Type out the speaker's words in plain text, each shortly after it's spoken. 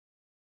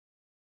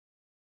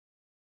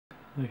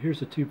Now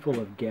here's a tube full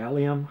of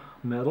gallium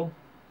metal.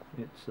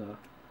 It's you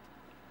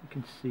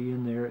can see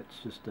in there it's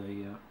just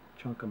a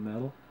chunk of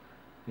metal.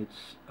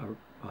 It's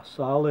a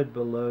solid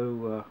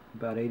below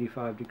about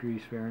 85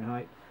 degrees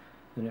Fahrenheit,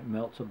 then it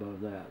melts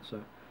above that.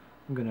 So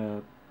I'm going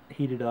to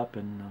heat it up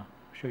and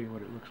show you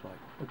what it looks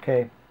like.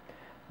 Okay,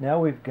 now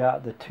we've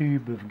got the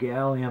tube of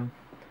gallium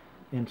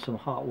in some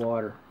hot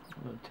water.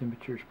 The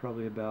temperature is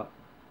probably about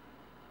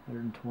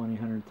 120,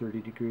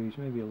 130 degrees,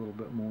 maybe a little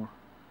bit more.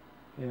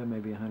 Yeah,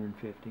 maybe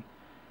 150.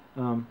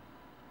 And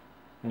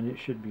it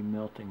should be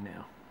melting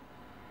now.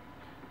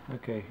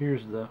 Okay,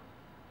 here's the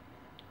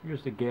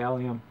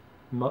gallium.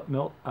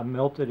 I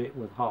melted it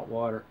with hot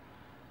water,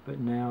 but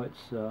now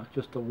it's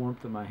just the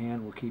warmth of my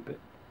hand will keep it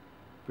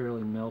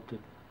fairly melted.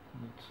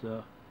 It's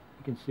you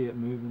can see it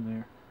moving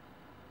there.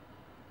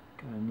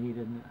 Kind of neat,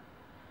 isn't it?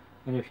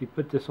 And if you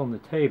put this on the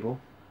table,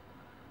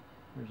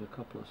 there's a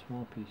couple of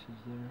small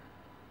pieces there.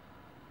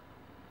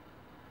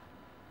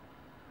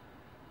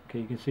 Okay,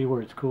 you can see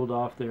where it's cooled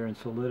off there and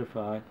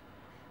solidified.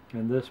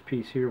 And this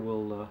piece here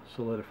will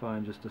solidify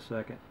in just a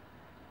second.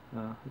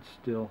 It's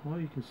still, well,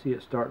 you can see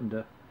it starting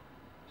to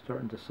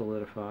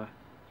solidify.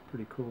 It's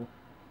pretty cool.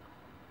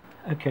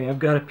 Okay, I've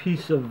got a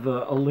piece of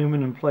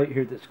aluminum plate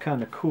here that's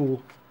kind of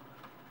cool,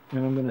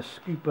 and I'm going to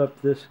scoop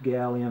up this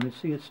gallium. You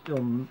see it's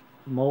still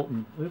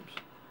molten. Oops.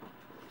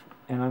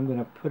 And I'm going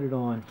to put it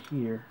on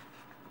here.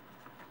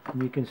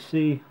 And you can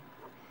see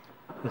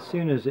as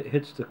soon as it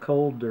hits the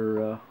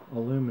colder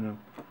aluminum,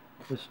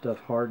 this stuff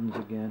hardens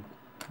again.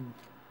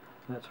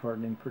 That's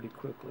hardening pretty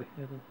quickly.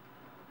 It'll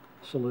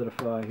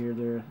solidify here.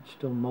 There, it's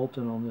still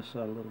molten on this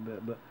side a little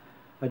bit, but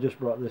I just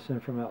brought this in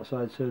from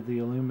outside, so the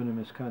aluminum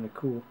is kind of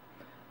cool.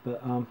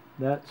 But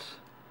that's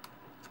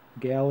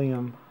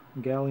gallium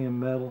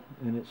metal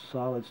in its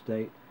solid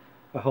state.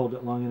 If I hold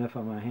it long enough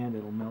on my hand,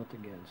 it'll melt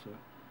again. So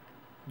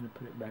I'm going to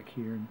put it back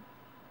here and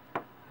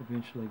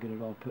eventually get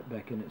it all put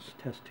back in its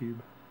test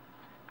tube.